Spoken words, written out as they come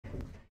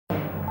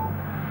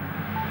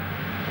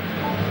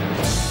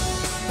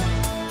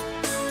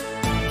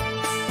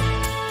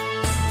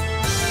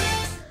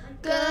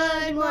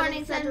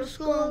morning, Central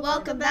School, and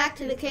welcome back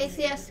to the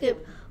KCS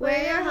Scoop.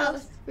 We're your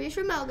hosts, Reese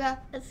Ramelga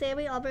and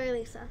Sammy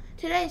Alberlisa.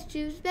 Today is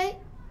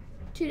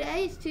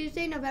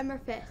Tuesday, November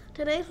 5th.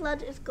 Today's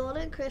lunch is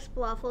golden crisp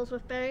waffles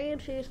with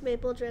berry-infused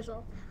maple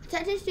drizzle.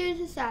 Attention students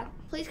and staff,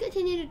 please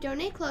continue to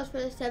donate clothes for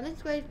the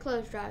 7th grade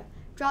clothes drive.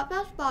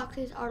 Drop-off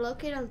boxes are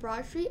located on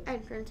Broad Street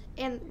entrance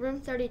and room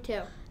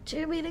 32.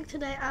 Cheer meeting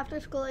today after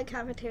school and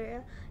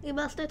cafeteria. You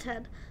must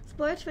attend.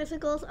 Sports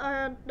physicals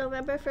are on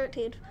November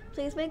 13th.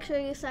 Please make sure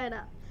you sign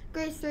up.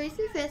 Grades 3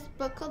 through 5th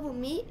book club will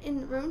meet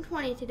in room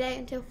 20 today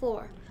until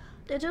 4.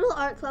 Digital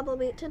art club will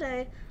meet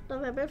today,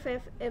 November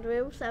 5th, in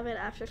room 7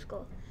 after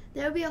school.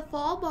 There will be a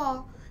fall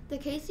ball, the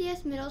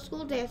KCS Middle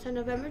School dance on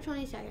November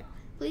 22nd.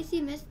 Please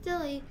see Miss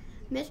Dilly,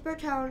 Miss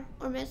Bertone,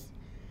 or Miss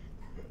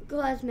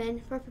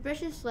Glesman for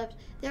permission slips.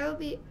 There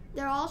will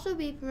also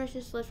be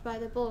permission slips by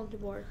the bulletin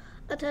board.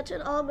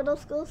 Attention all middle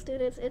school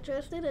students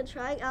interested in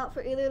trying out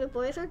for either the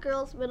boys or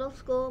girls middle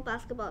school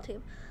basketball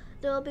team.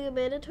 There will be a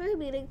mandatory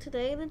meeting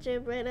today in the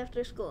gym right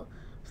after school.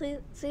 Please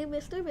see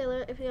Mr.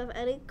 Miller if you have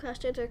any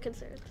questions or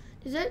concerns.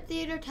 Dessert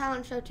Theater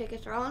Talent Show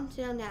tickets are on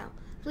sale now.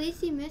 Please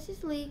see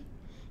Mrs. Lee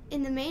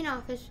in the main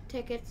office.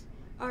 Tickets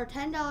are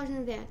 $10 in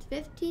advance,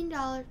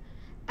 $15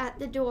 at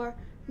the door.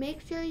 Make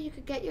sure you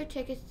could get your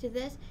tickets to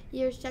this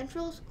year's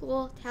Central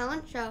School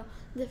Talent Show.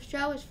 The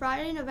show is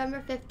Friday,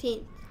 November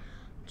 15th.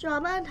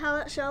 Drama and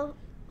Talent Show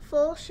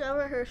full show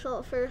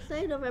rehearsal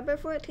Thursday, November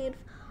 14th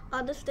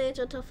on the stage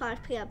until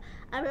 5 p.m.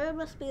 Everyone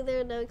must be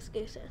there, no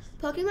excuses.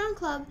 Pokemon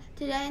Club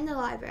today in the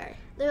library.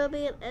 There will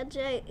be an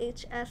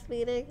NJHS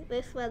meeting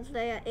this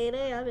Wednesday at 8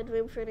 a.m. in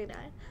room 39.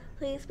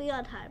 Please be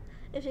on time.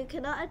 If you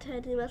cannot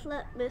attend, you must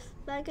let Miss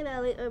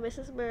Manganelli or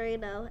Mrs. Murray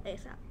know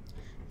ASAP.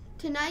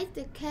 Tonight,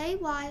 the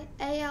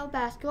KYAL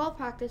basketball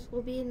practice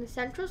will be in the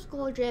Central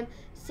School Gym,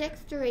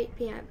 6 to 8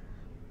 p.m.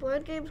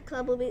 Board Games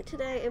Club will meet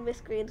today in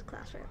Miss Green's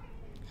classroom.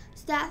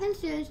 Staff and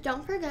students,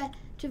 don't forget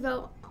to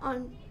vote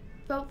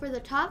for the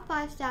top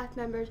 5 staff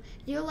members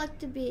you would like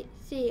to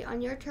see on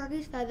your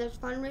Turkey's Feathers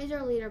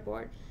fundraiser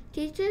leaderboard.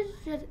 Teachers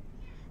should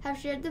have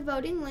shared the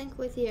voting link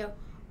with you.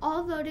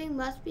 All voting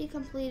must be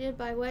completed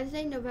by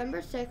Wednesday,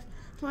 November 6,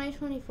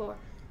 2024.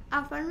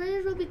 Our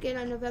fundraisers will begin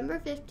on November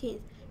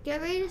 15th.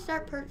 Get ready to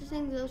start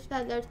purchasing those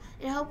feathers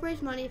and help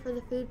raise money for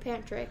the food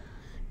pantry.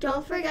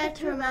 Don't forget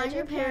to remind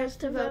your parents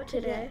to vote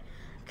today.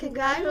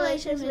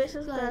 Congratulations,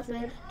 Mrs.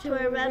 Glesman, to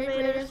our Red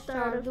Raiders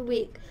Star of the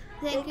Week.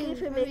 Thank you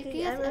for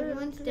making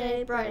everyone's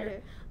day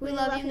brighter. We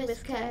love you,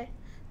 Miss K.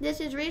 This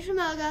is Reese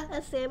Ramelga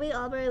and Sammy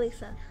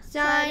Alberlisa.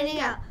 Signing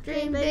out.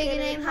 Dream big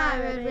and aim high,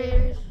 Red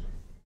Raiders.